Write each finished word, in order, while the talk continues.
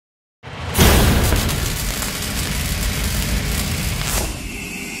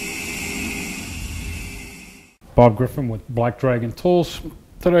Bob Griffin with Black Dragon Tools.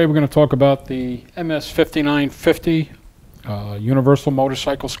 Today we're going to talk about the MS5950 Universal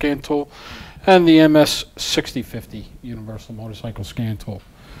Motorcycle Scan Tool and the MS6050 Universal Motorcycle Scan Tool.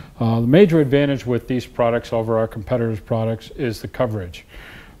 The major advantage with these products over our competitors' products is the coverage.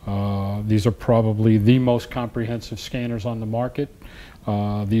 These are probably the most comprehensive scanners on the market.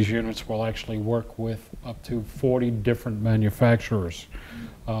 These units will actually work with up to 40 different manufacturers.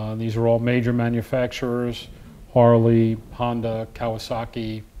 These are all major manufacturers: Harley, Honda,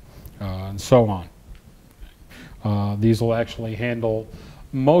 Kawasaki, and so on. These will actually handle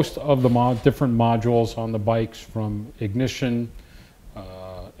most of the different modules on the bikes, from ignition,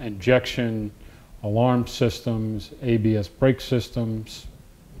 injection, alarm systems, ABS brake systems.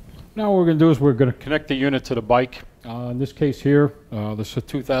 Now what we're going to do is we're going to connect the unit to the bike. In this case here, this is a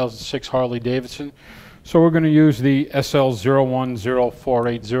 2006 Harley-Davidson. So we're going to use the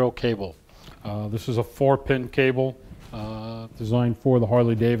SL010480 cable. This is a 4-pin cable designed for the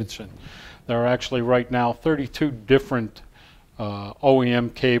Harley-Davidson. There are actually right now 32 different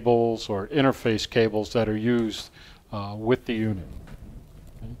OEM cables or interface cables that are used with the unit.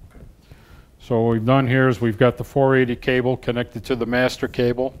 Okay. So what we've done here is we've got the 480 cable connected to the master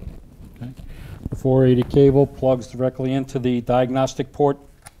cable. Okay. The 480 cable plugs directly into the diagnostic port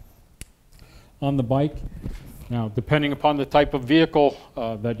on the bike. Now, depending upon the type of vehicle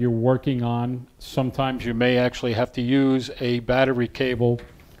that you're working on, sometimes you may actually have to use a battery cable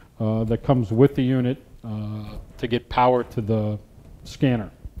that comes with the unit to get power to the scanner.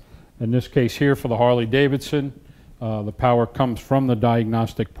 In this case here, for the Harley-Davidson, the power comes from the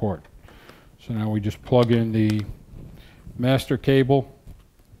diagnostic port. So now we just plug in the master cable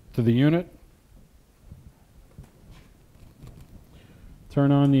to the unit,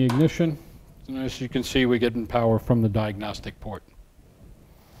 turn on the ignition, and as you can see, we're getting power from the diagnostic port.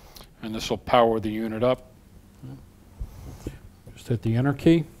 And this will power the unit up. Just hit the enter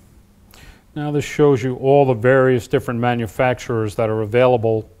key. Now this shows you all the various different manufacturers that are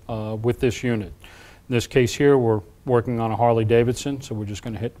available with this unit. In this case here, we're working on a Harley-Davidson, so we're just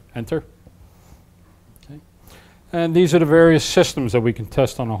going to hit enter. Okay. And these are the various systems that we can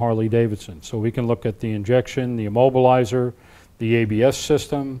test on a Harley-Davidson. So we can look at the injection, the immobilizer, the ABS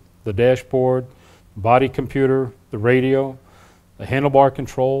system, the dashboard, the body computer, the radio, the handlebar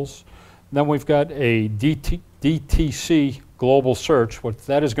controls. Then we've got a Dtc Global Search. What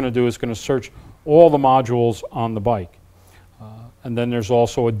that is going to do is going to search all the modules on the bike. And then there's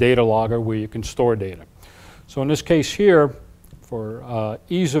also a data logger where you can store data. So in this case here, for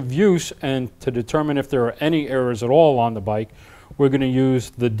ease of use and to determine if there are any errors at all on the bike, we're going to use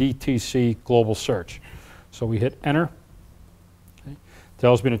the Dtc Global Search. So we hit enter.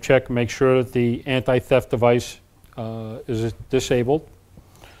 Tells me to check and make sure that the anti-theft device is disabled.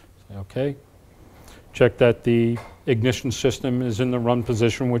 Okay. Check that the ignition system is in the run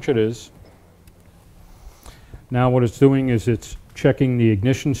position, which it is. Now what it's doing is it's checking the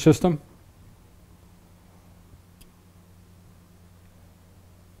ignition system.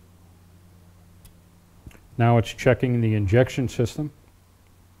 Now it's checking the injection system.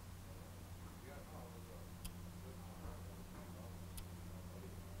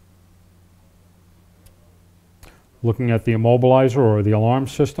 Looking at the immobilizer or the alarm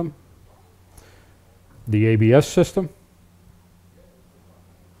system, the ABS system,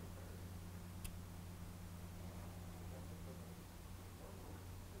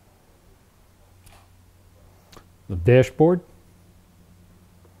 the dashboard,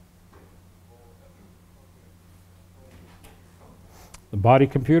 the body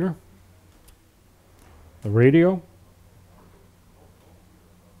computer, the radio,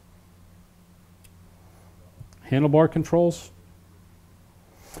 handlebar controls,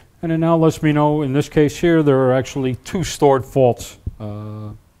 and it now lets me know, in this case here, there are actually 2 stored faults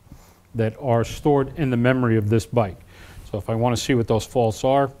that are stored in the memory of this bike. So if I want to see what those faults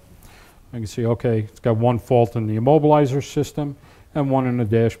are, I can see, okay, it's got 1 fault in the immobilizer system and 1 in the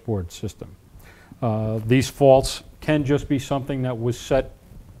dashboard system. These faults can just be something that was set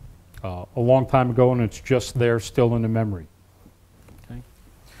a long time ago and it's just there still in the memory. Okay.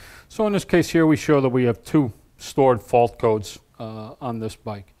 So in this case here, we show that we have 2 stored fault codes on this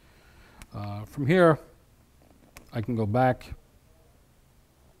bike. From here, I can go back.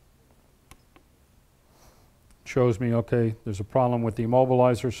 It shows me, okay, there's a problem with the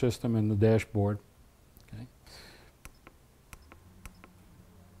immobilizer system and the dashboard. Okay.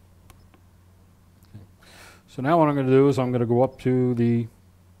 Okay. So now what I'm going to do is I'm going to go up to the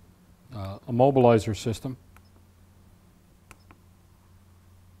immobilizer system.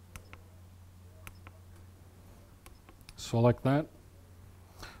 Select that.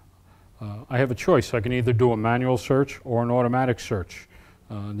 I have a choice. I can either do a manual search or an automatic search.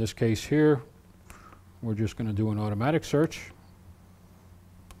 In this case here, we're just going to do an automatic search.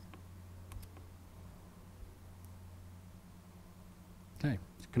 Okay,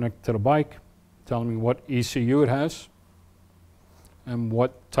 it's connected to the bike, telling me what ECU it has and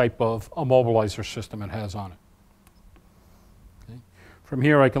what type of immobilizer system it has on it. Okay. From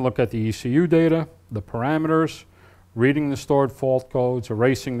here I can look at the ECU data, the parameters, reading the stored fault codes,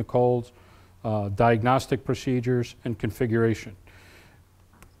 erasing the codes, diagnostic procedures, and configuration.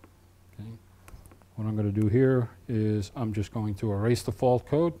 Okay. What I'm going to do here is I'm just going to erase the fault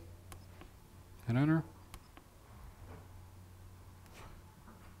code and enter.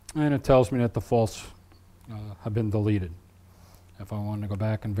 And it tells me that the faults have been deleted. If I want to go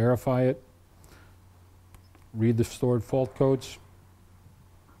back and verify it, read the stored fault codes.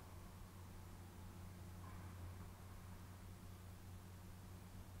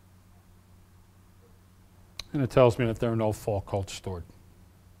 And it tells me that there are no fault codes stored.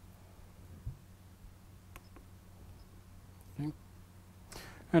 Okay.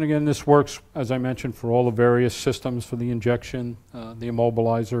 And again, this works, as I mentioned, for all the various systems for the injection, the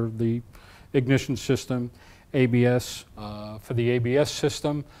immobilizer, the ignition system, ABS. For the ABS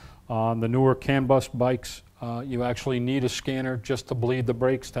system, on the newer CAN bus bikes, you actually need a scanner just to bleed the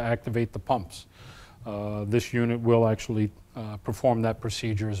brakes to activate the pumps. This unit will actually perform that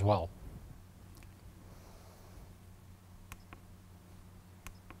procedure as well.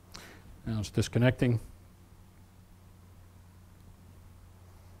 Now it's disconnecting.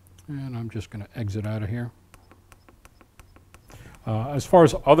 And I'm just going to exit out of here. As far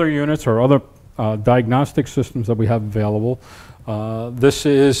as other units or other diagnostic systems that we have available, this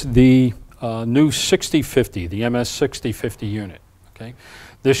is the new 6050, the MS 6050 unit. Okay?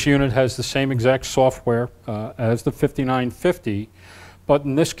 This unit has the same exact software as the 5950, but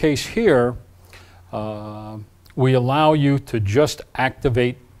in this case here, we allow you to just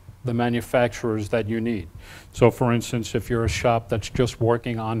activate the manufacturers that you need. So for instance, if you're a shop that's just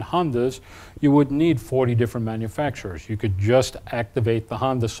working on Hondas, you wouldn't need 40 different manufacturers. You could just activate the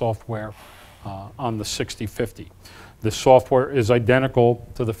Honda software on the 6050. The software is identical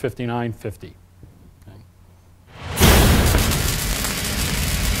to the 5950.